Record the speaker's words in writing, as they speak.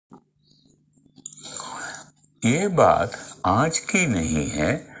ये बात आज की नहीं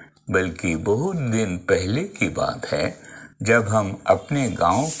है, बल्कि बहुत दिन पहले की बात है, जब हम अपने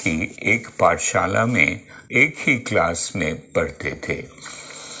गांव की एक पाठशाला में एक ही क्लास में पढ़ते थे।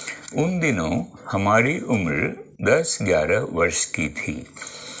 उन दिनों हमारी उम्र 10-11 वर्ष की थी।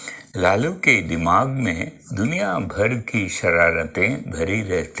 लालू के दिमाग में दुनिया भर की शरारतें भरी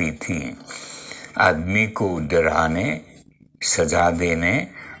रहती थीं। आदमी को डराने, सजा देने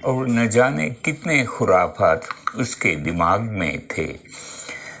और न जाने कितने खुराफात उसके दिमाग में थे।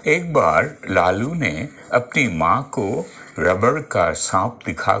 एक बार लालू ने अपनी माँ को रबड़ का सांप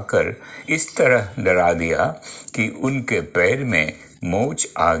दिखाकर इस तरह डरा दिया कि उनके पैर में मोच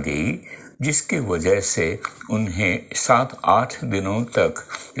आ गई, जिसकी वजह से उन्हें 7-8 दिनों तक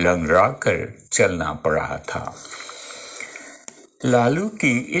लंगड़ा कर चलना पड़ा था। लालू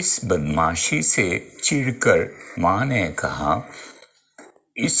की इस बदमाशी से चिढ़कर माँ ने कहा,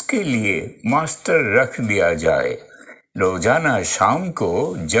 इसके लिए मास्टर रख दिया जाए। रोजाना शाम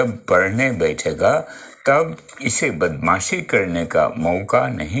को जब पढ़ने बैठेगा तब इसे बदमाशी करने का मौका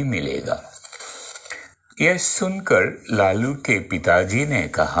नहीं मिलेगा। यह सुनकर लालू के पिताजी ने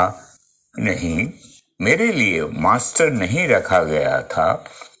कहा, नहीं, मेरे लिए मास्टर नहीं रखा गया था।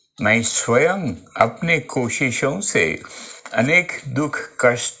 मैं स्वयं अपने कोशिशों से अनेक दुख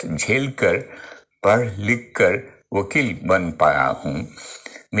कष्ट झेलकर पढ़ लिख कर वकील बन पाया हूँ।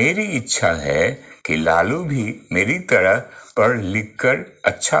 मेरी इच्छा है कि लालू भी मेरी तरह पढ़ लिख कर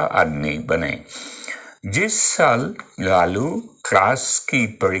अच्छा आदमी बने। जिस साल लालू क्लास की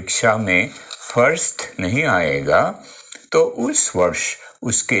परीक्षा में फर्स्ट नहीं आएगा, तो उस वर्ष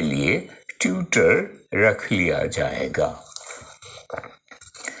उसके लिए ट्यूटर रख लिया जाएगा।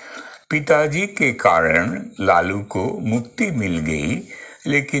 पिताजी के कारण लालू को मुक्ति मिल गई,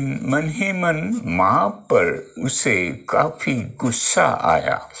 लेकिन मन ही मन माँ पर उसे काफी गुस्सा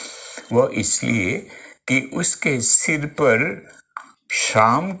आया। वह इसलिए कि उसके सिर पर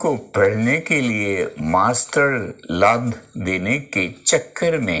शाम को पढ़ने के लिए मास्टर लाद देने के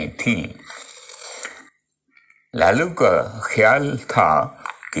चक्कर में थी। लालू का ख्याल था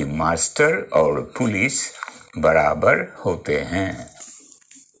कि मास्टर और पुलिस बराबर होते हैं।